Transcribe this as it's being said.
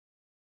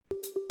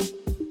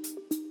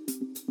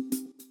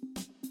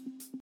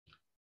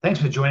Thanks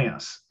for joining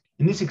us.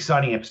 In this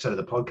exciting episode of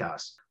the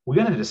podcast, we're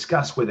going to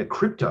discuss whether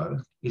crypto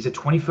is a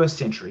 21st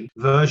century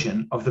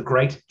version of the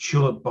great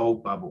tulip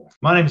bulb bubble.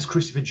 My name is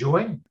Christopher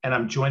Joy, and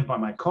I'm joined by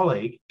my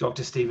colleague,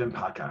 Dr. Stephen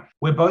Parker.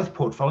 We're both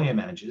portfolio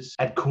managers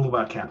at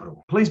Coolabah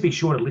Capital. Please be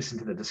sure to listen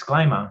to the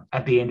disclaimer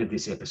at the end of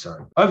this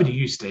episode. Over to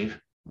you, Steve.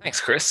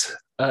 Thanks, Chris.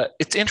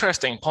 It's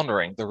interesting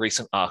pondering the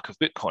recent arc of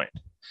Bitcoin.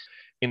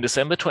 In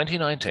December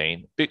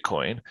 2019,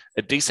 Bitcoin,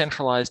 a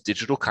decentralized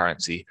digital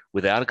currency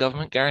without a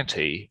government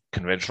guarantee,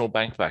 conventional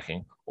bank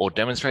backing, or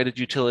demonstrated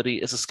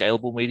utility as a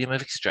scalable medium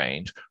of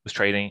exchange, was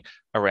trading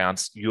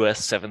around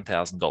US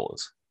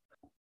 $7,000.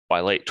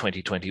 By late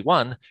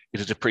 2021, it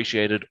had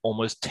appreciated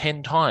almost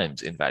 10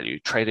 times in value,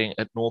 trading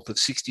at north of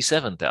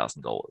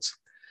 $67,000.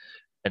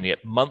 And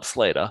yet months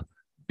later,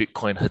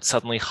 Bitcoin had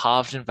suddenly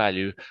halved in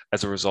value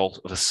as a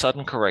result of a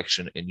sudden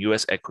correction in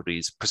US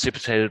equities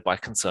precipitated by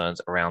concerns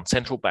around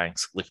central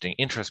banks lifting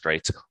interest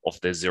rates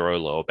off their zero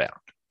lower bound.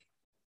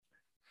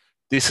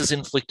 This has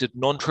inflicted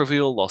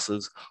non-trivial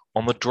losses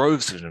on the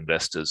droves of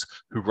investors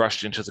who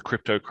rushed into the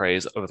crypto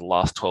craze over the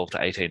last 12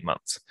 to 18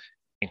 months,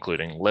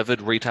 including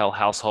levered retail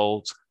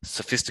households,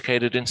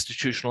 sophisticated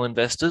institutional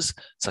investors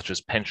such as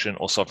pension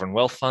or sovereign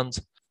wealth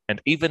funds,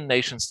 and even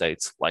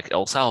nation-states like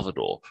El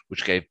Salvador,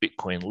 which gave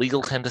Bitcoin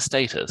legal tender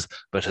status,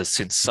 but has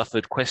since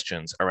suffered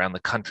questions around the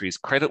country's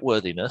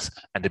creditworthiness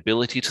and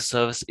ability to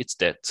service its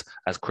debts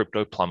as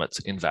crypto plummets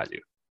in value.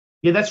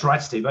 Yeah, that's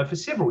right, Steve. For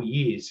several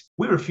years,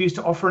 we refused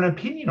to offer an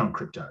opinion on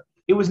crypto.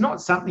 It was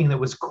not something that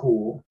was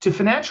core to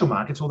financial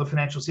markets or the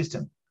financial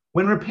system.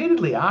 When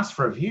repeatedly asked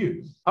for a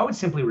view, I would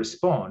simply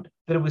respond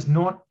that it was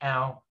not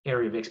our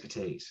area of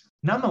expertise.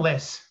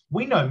 Nonetheless,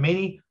 we know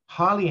many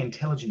highly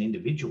intelligent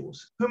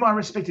individuals, whom I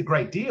respect a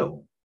great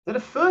deal, that are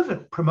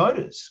fervent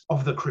promoters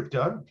of the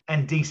crypto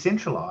and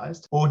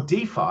decentralized or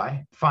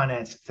DeFi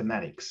finance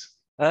thematics.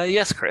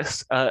 Yes,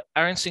 Chris.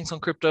 Our instincts on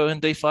crypto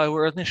and DeFi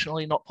were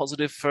initially not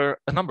positive for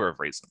a number of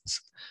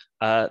reasons.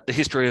 The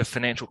history of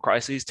financial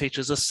crises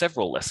teaches us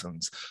several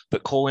lessons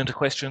that call into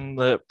question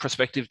the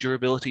prospective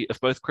durability of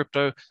both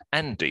crypto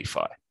and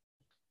DeFi.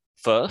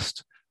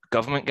 First,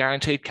 government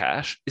guaranteed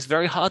cash is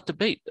very hard to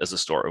beat as a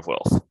store of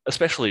wealth,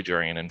 especially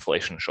during an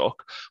inflation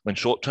shock when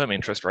short-term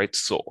interest rates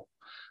soar.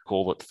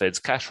 Recall that the Fed's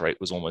cash rate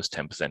was almost 10%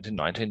 in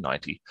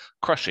 1990,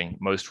 crushing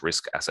most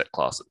risk asset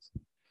classes.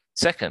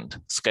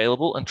 Second,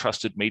 scalable and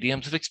trusted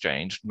mediums of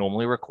exchange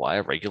normally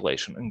require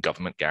regulation and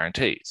government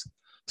guarantees,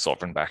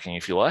 sovereign backing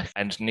if you like,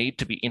 and need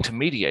to be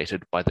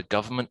intermediated by the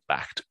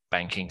government-backed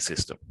banking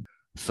system.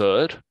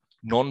 Third,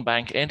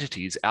 non-bank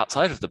entities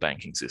outside of the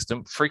banking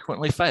system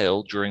frequently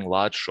fail during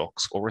large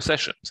shocks or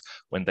recessions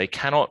when they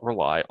cannot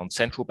rely on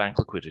central bank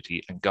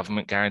liquidity and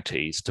government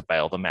guarantees to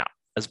bail them out,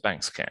 as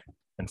banks can.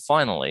 And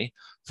finally,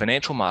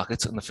 financial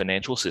markets and the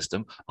financial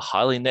system are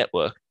highly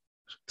networked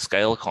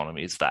scale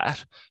economies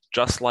that,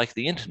 just like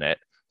the internet,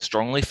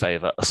 strongly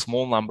favor a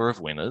small number of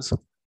winners,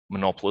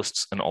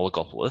 monopolists and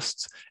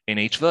oligopolists, in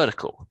each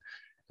vertical.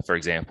 For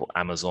example,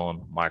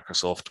 Amazon,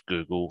 Microsoft,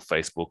 Google,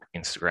 Facebook,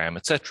 Instagram,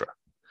 etc.,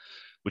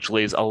 which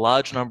leaves a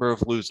large number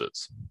of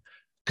losers.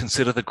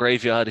 Consider the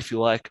graveyard, if you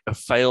like, of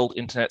failed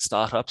internet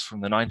startups from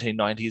the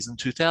 1990s and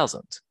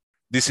 2000s.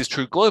 This is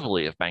true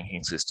globally of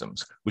banking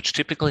systems, which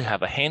typically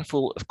have a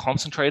handful of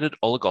concentrated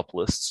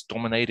oligopolists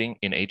dominating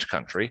in each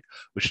country,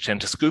 which tend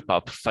to scoop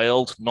up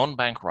failed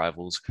non-bank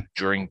rivals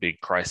during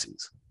big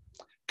crises.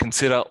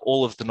 Consider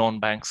all of the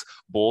non-banks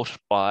bought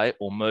by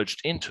or merged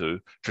into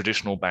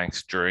traditional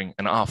banks during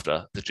and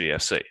after the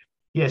GFC.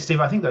 Yeah, Steve,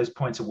 I think those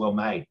points are well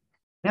made.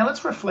 Now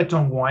let's reflect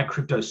on why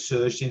crypto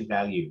surged in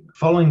value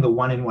following the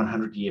 1 in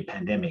 100 year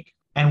pandemic,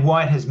 and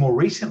why it has more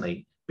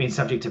recently been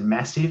subject to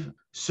massive,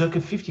 circa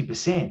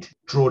 50%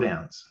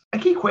 drawdowns. A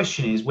key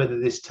question is whether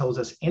this tells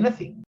us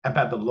anything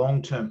about the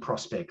long-term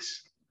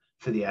prospects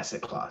for the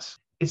asset class.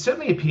 It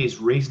certainly appears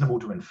reasonable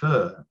to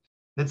infer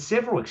that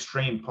several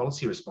extreme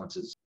policy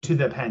responses to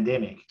the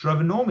pandemic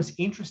drove enormous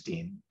interest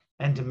in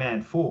and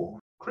demand for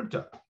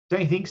crypto.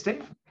 Don't you think,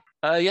 Steve?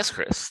 Yes,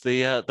 Chris.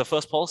 The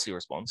first policy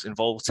response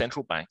involved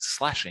central banks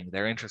slashing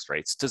their interest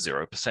rates to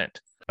 0%.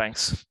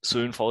 Banks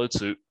soon followed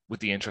suit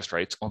with the interest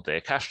rates on their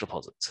cash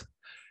deposits.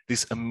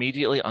 This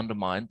immediately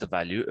undermined the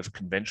value of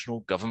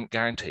conventional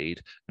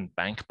government-guaranteed and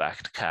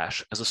bank-backed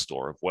cash as a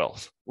store of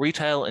wealth.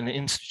 Retail and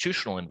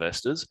institutional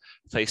investors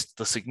faced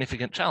the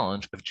significant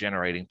challenge of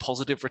generating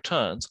positive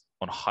returns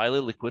on highly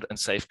liquid and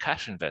safe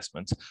cash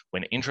investments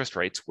when interest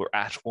rates were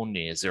at or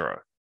near zero.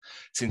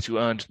 Since you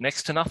earned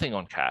next to nothing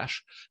on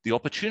cash, the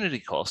opportunity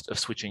cost of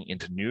switching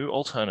into new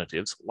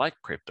alternatives like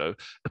crypto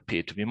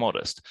appeared to be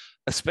modest,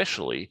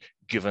 especially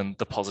given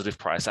the positive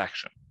price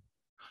action.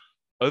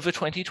 Over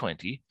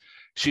 2020,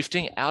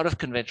 shifting out of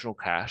conventional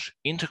cash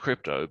into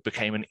crypto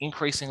became an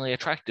increasingly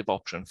attractive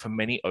option for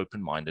many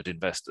open-minded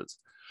investors.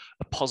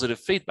 A positive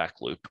feedback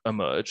loop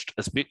emerged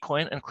as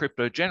Bitcoin and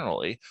crypto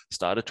generally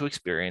started to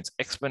experience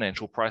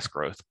exponential price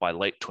growth by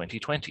late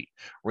 2020,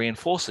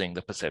 reinforcing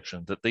the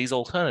perception that these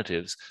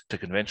alternatives to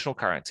conventional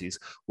currencies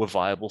were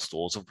viable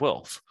stores of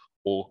wealth,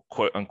 or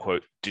quote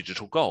unquote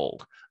digital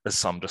gold, as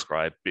some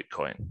describe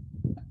Bitcoin.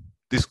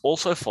 This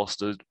also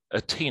fostered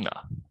a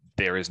TINA,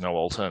 there is no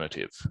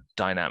alternative,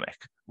 dynamic,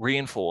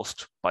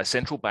 reinforced by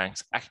central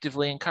banks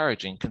actively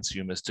encouraging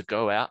consumers to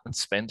go out and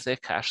spend their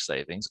cash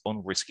savings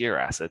on riskier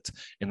assets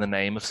in the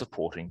name of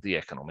supporting the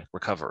economic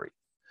recovery.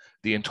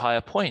 The entire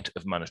point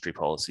of monetary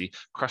policy,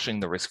 crushing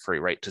the risk-free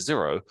rate to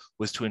zero,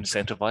 was to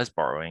incentivize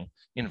borrowing,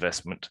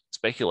 investment,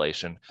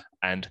 speculation,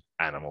 and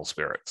animal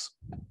spirits.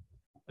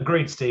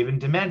 Agreed, Stephen.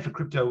 Demand for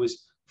crypto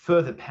was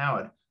further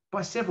powered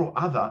by several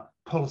other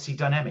policy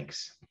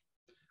dynamics.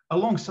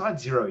 Alongside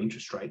zero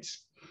interest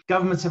rates,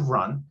 governments have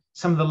run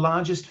some of the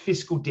largest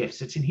fiscal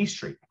deficits in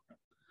history,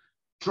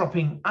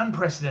 dropping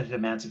unprecedented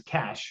amounts of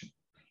cash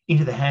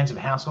into the hands of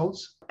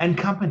households and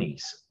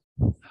companies.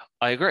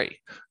 I agree.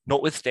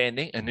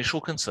 Notwithstanding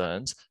initial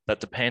concerns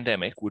that the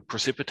pandemic would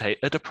precipitate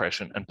a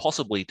depression and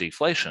possibly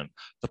deflation,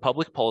 the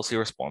public policy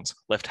response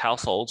left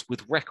households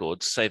with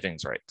record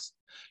savings rates.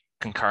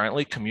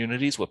 Concurrently,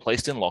 communities were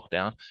placed in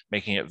lockdown,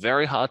 making it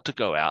very hard to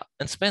go out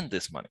and spend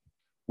this money.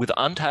 With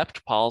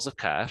untapped piles of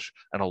cash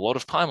and a lot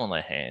of time on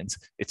their hands,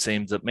 it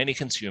seemed that many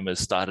consumers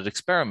started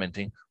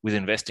experimenting with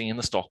investing in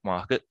the stock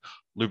market,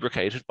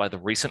 lubricated by the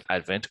recent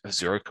advent of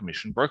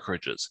zero-commission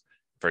brokerages.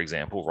 For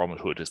example,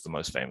 Robinhood is the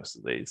most famous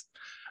of these,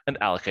 and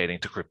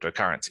allocating to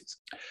cryptocurrencies.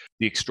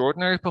 The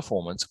extraordinary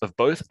performance of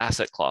both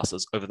asset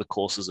classes over the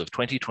courses of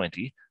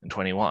 2020 and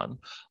 21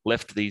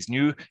 left these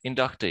new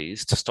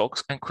inductees to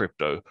stocks and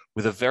crypto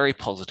with a very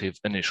positive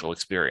initial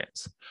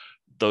experience.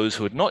 Those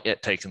who had not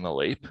yet taken the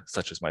leap,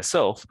 such as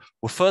myself,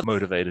 were further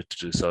motivated to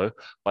do so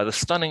by the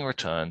stunning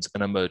returns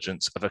and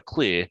emergence of a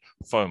clear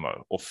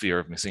FOMO, or fear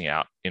of missing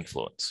out,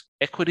 influence.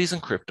 Equities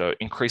and crypto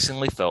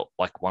increasingly felt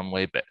like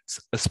one-way bets,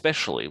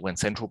 especially when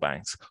central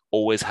banks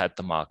always had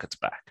the markets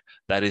back.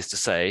 That is to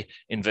say,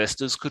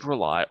 investors could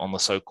rely on the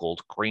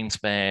so-called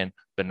Greenspan,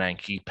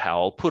 Bernanke,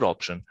 Powell put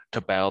option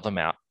to bail them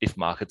out if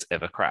markets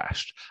ever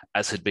crashed,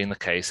 as had been the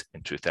case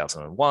in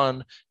 2001,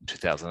 in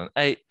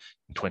 2008,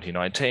 in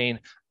 2019,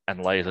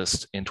 and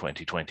latest in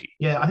 2020.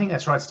 Yeah, I think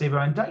that's right, Steve.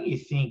 And don't you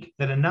think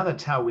that another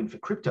tailwind for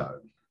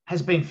crypto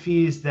has been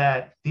fears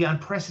that the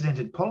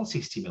unprecedented policy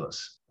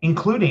stimulus,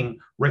 including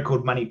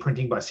record money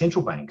printing by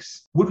central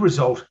banks, would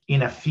result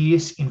in a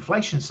fierce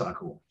inflation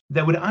cycle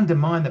that would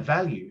undermine the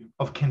value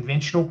of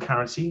conventional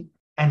currency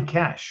and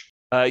cash?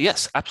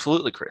 Yes,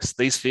 absolutely, Chris.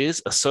 These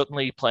fears are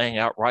certainly playing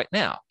out right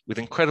now, with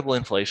incredible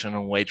inflation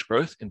and wage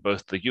growth in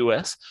both the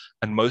US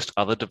and most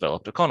other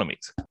developed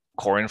economies.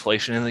 Core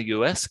inflation in the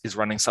US is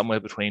running somewhere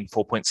between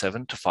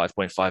 4.7 to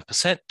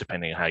 5.5%,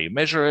 depending on how you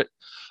measure it.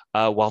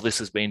 While this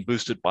has been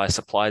boosted by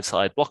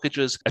supply-side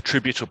blockages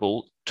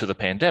attributable to the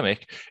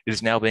pandemic, it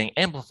is now being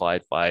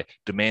amplified by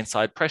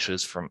demand-side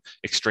pressures from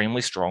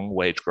extremely strong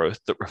wage growth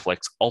that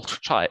reflects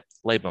ultra-tight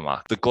labor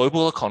market. The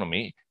global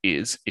economy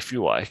is, if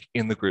you like,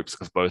 in the groups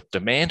of both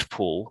demand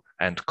pull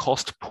and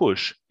cost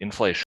push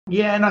inflation.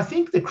 Yeah, and I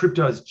think that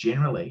crypto has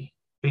generally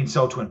been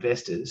sold to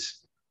investors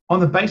on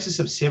the basis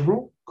of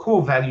several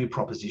core value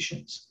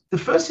propositions. The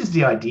first is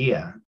the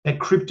idea that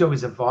crypto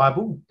is a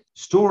viable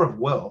store of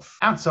wealth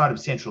outside of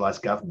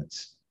centralized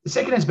governments. The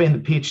second has been the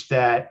pitch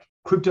that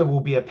crypto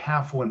will be a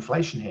powerful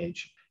inflation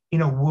hedge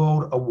in a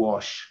world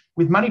awash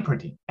with money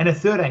printing. And a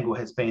third angle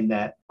has been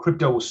that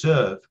crypto will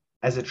serve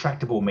as a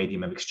tractable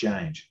medium of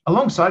exchange.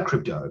 Alongside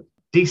crypto,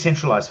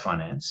 decentralized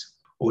finance,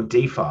 or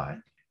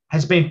DeFi,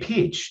 has been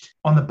pitched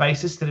on the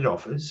basis that it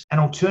offers an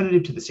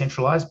alternative to the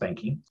centralized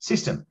banking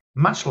system,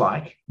 much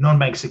like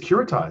non-bank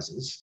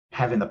securitizers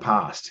have in the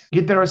past.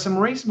 Yet there are some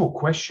reasonable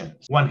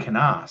questions one can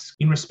ask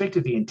in respect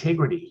of the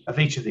integrity of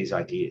each of these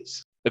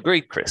ideas.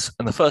 Agreed, Chris.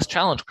 And the first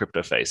challenge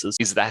crypto faces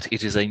is that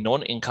it is a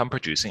non-income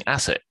producing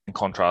asset, in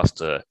contrast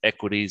to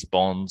equities,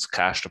 bonds,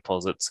 cash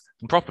deposits,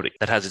 and property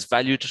that has its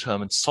value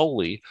determined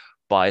solely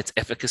by its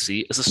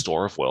efficacy as a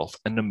store of wealth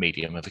and a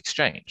medium of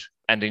exchange.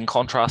 And in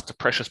contrast to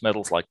precious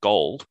metals like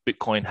gold,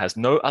 Bitcoin has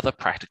no other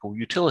practical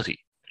utility.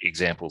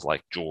 Examples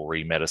like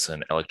jewelry,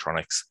 medicine,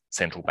 electronics,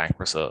 central bank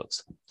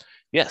reserves.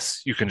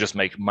 Yes, you can just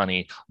make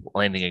money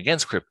lending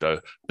against crypto,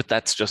 but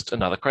that's just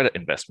another credit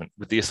investment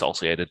with the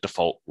associated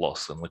default,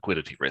 loss, and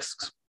liquidity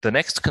risks. The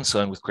next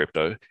concern with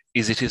crypto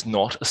is it is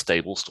not a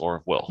stable store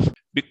of wealth.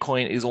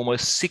 Bitcoin is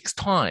almost 6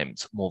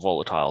 times more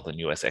volatile than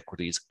US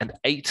equities and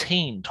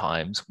 18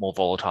 times more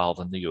volatile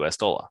than the US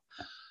dollar.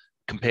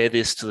 Compare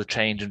this to the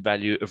change in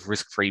value of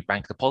risk-free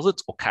bank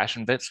deposits or cash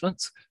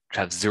investments, which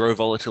have zero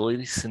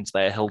volatility since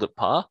they are held at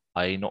par,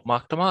 i.e. not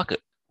mark to market.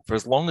 For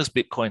as long as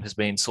Bitcoin has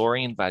been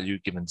soaring in value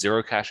given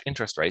zero cash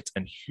interest rates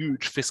and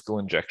huge fiscal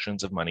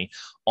injections of money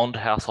onto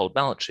household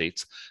balance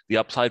sheets, the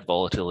upside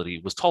volatility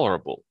was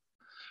tolerable.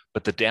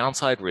 But the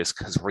downside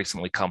risk has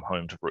recently come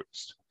home to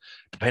roost.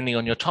 Depending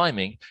on your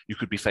timing, you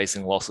could be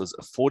facing losses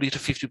of 40 to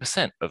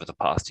 50% over the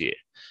past year.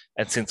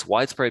 And since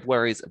widespread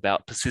worries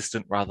about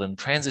persistent rather than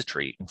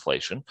transitory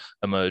inflation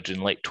emerged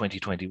in late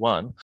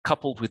 2021,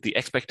 coupled with the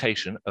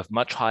expectation of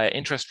much higher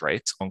interest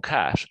rates on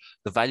cash,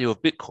 the value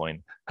of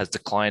Bitcoin has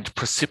declined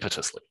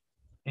precipitously.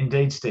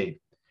 Indeed, Steve.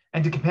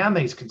 And to compound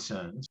these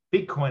concerns,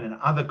 Bitcoin and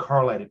other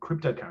correlated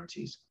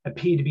cryptocurrencies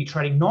appear to be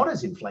trading not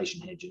as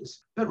inflation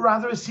hedges, but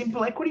rather as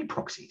simple equity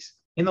proxies.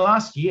 In the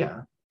last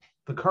year,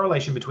 the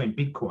correlation between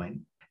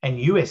Bitcoin and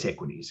US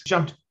equities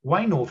jumped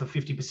way north of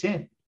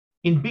 50%.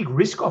 In big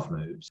risk-off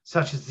moves,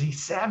 such as the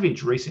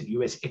savage recent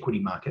US equity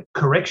market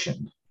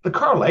correction, the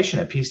correlation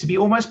appears to be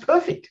almost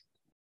perfect.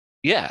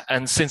 Yeah,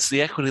 and since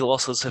the equity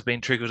losses have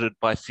been triggered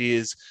by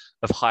fears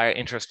of higher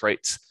interest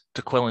rates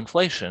to quell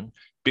inflation,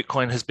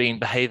 Bitcoin has been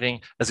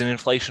behaving as an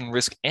inflation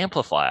risk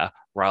amplifier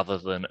rather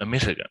than a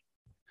mitigant.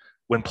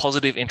 When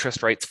positive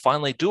interest rates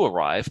finally do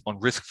arrive on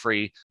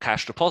risk-free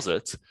cash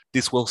deposits,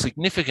 this will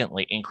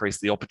significantly increase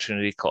the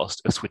opportunity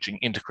cost of switching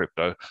into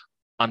crypto,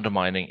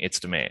 undermining its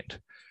demand.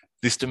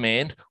 This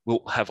demand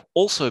will have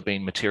also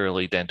been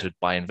materially dented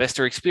by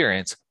investor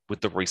experience with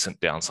the recent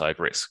downside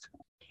risk.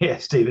 Yeah,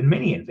 Stephen,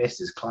 many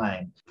investors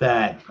claim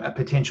that a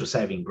potential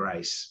saving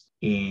grace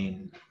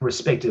in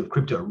respect of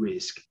crypto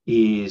risk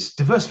is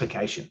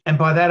diversification. And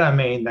by that, I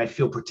mean they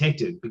feel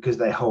protected because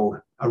they hold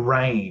a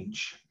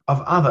range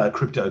of other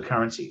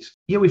cryptocurrencies.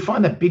 Yet we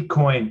find that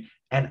Bitcoin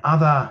and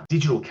other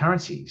digital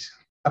currencies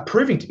are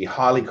proving to be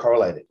highly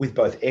correlated with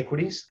both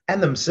equities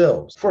and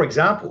themselves. For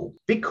example,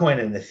 Bitcoin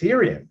and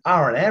Ethereum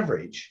are on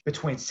average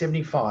between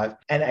 75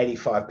 and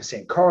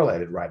 85%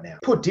 correlated right now.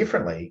 Put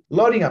differently,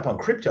 loading up on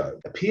crypto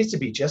appears to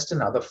be just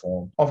another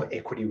form of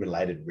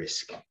equity-related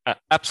risk.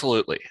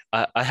 Absolutely.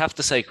 I have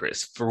to say,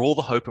 Chris, for all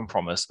the hope and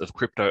promise of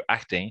crypto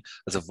acting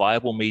as a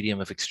viable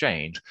medium of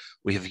exchange,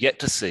 we have yet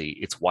to see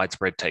its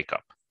widespread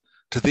take-up.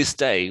 To this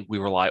day, we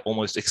rely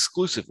almost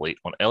exclusively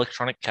on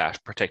electronic cash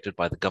protected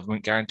by the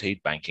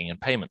government-guaranteed banking and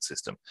payment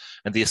system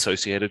and the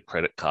associated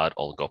credit card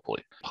oligopoly.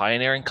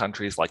 Pioneering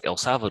countries like El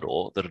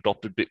Salvador that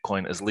adopted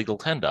Bitcoin as legal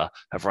tender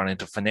have run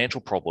into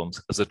financial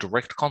problems as a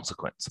direct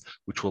consequence,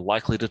 which will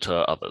likely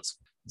deter others.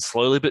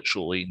 Slowly but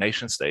surely,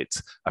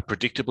 nation-states are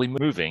predictably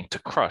moving to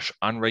crush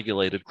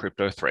unregulated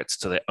crypto threats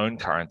to their own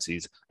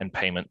currencies and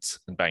payments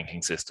and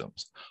banking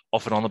systems,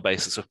 often on the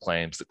basis of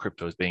claims that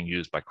crypto is being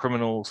used by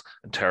criminals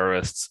and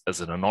terrorists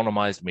as an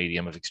anonymized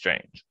medium of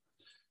exchange.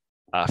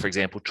 For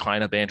example,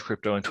 China banned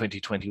crypto in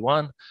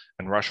 2021,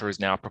 and Russia is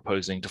now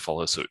proposing to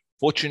follow suit.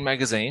 Fortune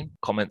magazine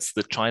comments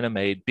that China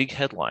made big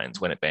headlines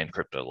when it banned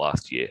crypto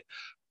last year,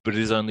 but it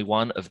is only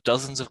one of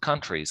dozens of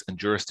countries and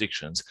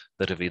jurisdictions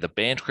that have either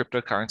banned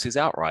cryptocurrencies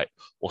outright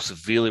or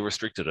severely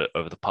restricted it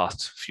over the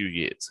past few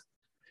years.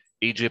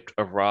 Egypt,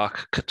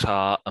 Iraq,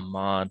 Qatar,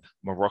 Oman,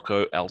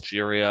 Morocco,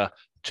 Algeria,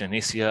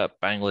 Tunisia,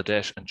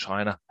 Bangladesh, and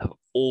China have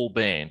all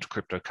banned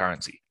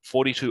cryptocurrency.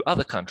 42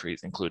 other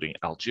countries, including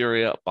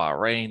Algeria,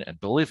 Bahrain, and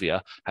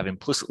Bolivia, have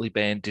implicitly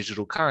banned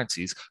digital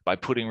currencies by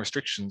putting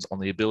restrictions on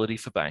the ability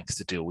for banks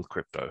to deal with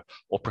crypto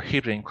or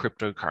prohibiting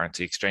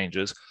cryptocurrency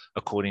exchanges,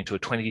 according to a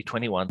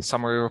 2021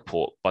 summary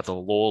report by the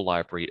Law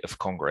Library of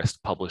Congress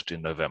published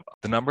in November.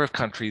 The number of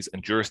countries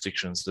and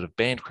jurisdictions that have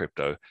banned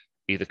crypto,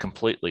 either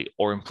completely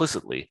or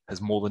implicitly, has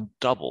more than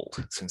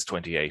doubled since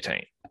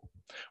 2018,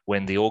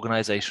 when the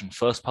organization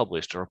first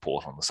published a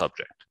report on the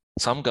subject.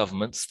 Some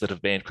governments that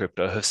have banned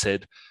crypto have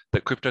said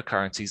that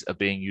cryptocurrencies are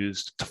being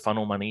used to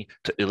funnel money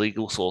to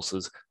illegal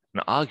sources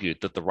and argued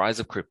that the rise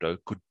of crypto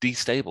could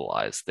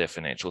destabilize their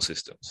financial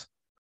systems.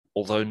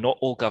 Although not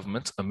all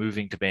governments are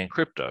moving to ban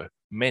crypto,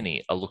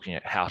 many are looking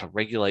at how to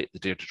regulate the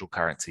digital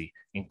currency,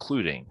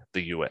 including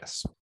the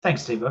US.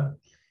 Thanks, Thibaut.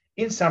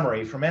 In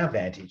summary, from our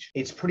vantage,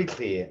 it's pretty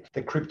clear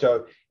that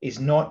crypto is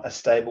not a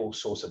stable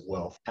source of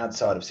wealth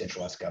outside of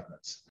centralized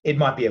governments. It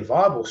might be a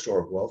viable store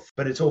of wealth,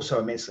 but it's also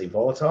immensely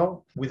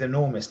volatile with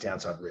enormous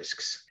downside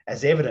risks,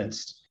 as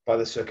evidenced by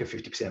the circa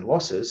 50%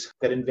 losses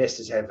that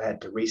investors have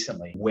had to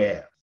recently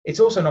wear.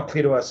 It's also not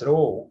clear to us at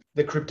all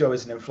that crypto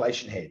is an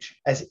inflation hedge,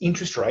 as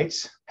interest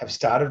rates have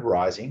started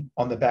rising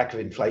on the back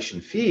of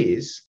inflation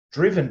fears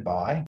driven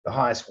by the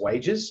highest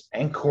wages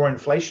and core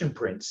inflation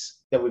prints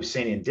that we've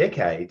seen in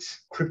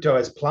decades. Crypto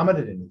has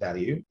plummeted in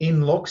value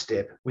in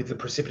lockstep with the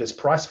precipitous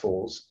price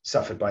falls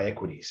suffered by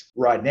equities.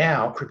 Right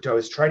now, crypto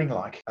is trading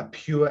like a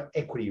pure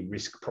equity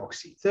risk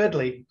proxy.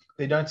 Thirdly,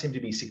 there don't seem to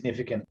be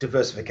significant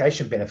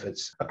diversification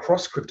benefits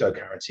across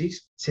cryptocurrencies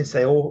since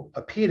they all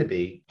appear to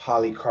be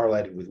highly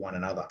correlated with one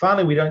another.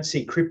 Finally, we don't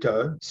see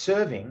crypto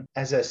serving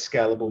as a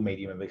scalable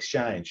medium of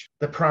exchange.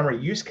 The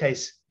primary use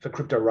case for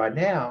crypto right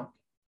now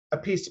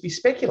appears to be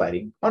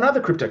speculating on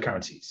other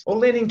cryptocurrencies or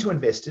lending to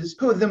investors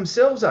who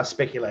themselves are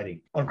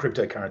speculating on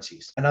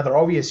cryptocurrencies. Another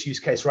obvious use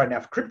case right now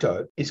for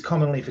crypto is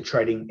commonly for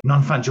trading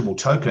non-fungible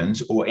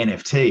tokens or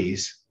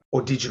NFTs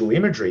or digital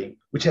imagery,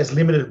 which has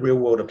limited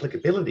real-world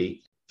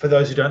applicability for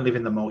those who don't live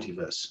in the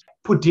multiverse.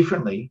 Put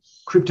differently,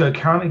 crypto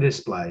currently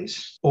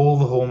displays all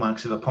the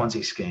hallmarks of a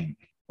Ponzi scheme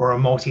or a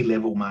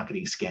multi-level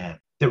marketing scam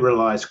that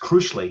relies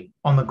crucially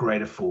on the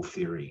greater fool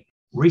theory.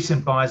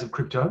 Recent buys of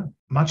crypto,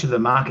 much of the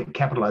market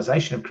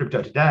capitalization of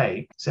crypto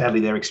today, sadly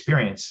their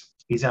experience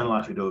is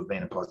unlikely to have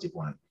been a positive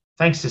one.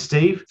 Thanks to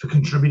Steve for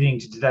contributing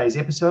to today's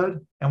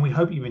episode, and we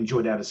hope you've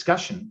enjoyed our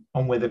discussion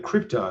on whether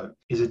crypto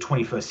is a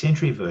 21st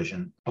century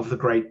version of the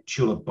great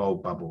tulip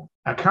bulb bubble.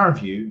 Our current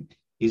view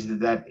is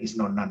that that is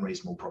not an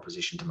unreasonable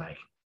proposition to make.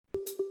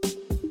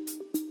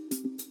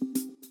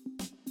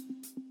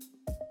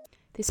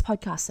 This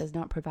podcast does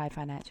not provide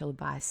financial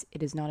advice.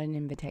 It is not an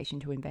invitation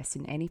to invest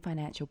in any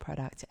financial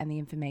product, and the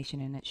information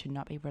in it should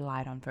not be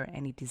relied on for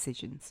any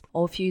decisions.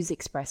 All views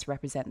expressed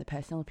represent the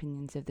personal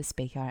opinions of the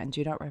speaker and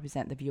do not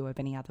represent the view of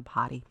any other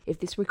party. If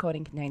this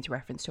recording contains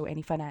reference to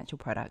any financial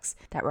products,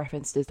 that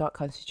reference does not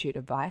constitute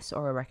advice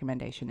or a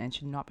recommendation and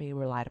should not be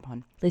relied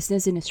upon.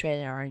 Listeners in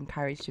Australia are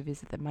encouraged to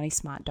visit the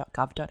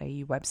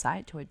moneysmart.gov.au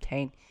website to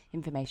obtain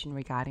information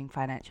regarding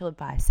financial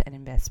advice and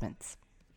investments.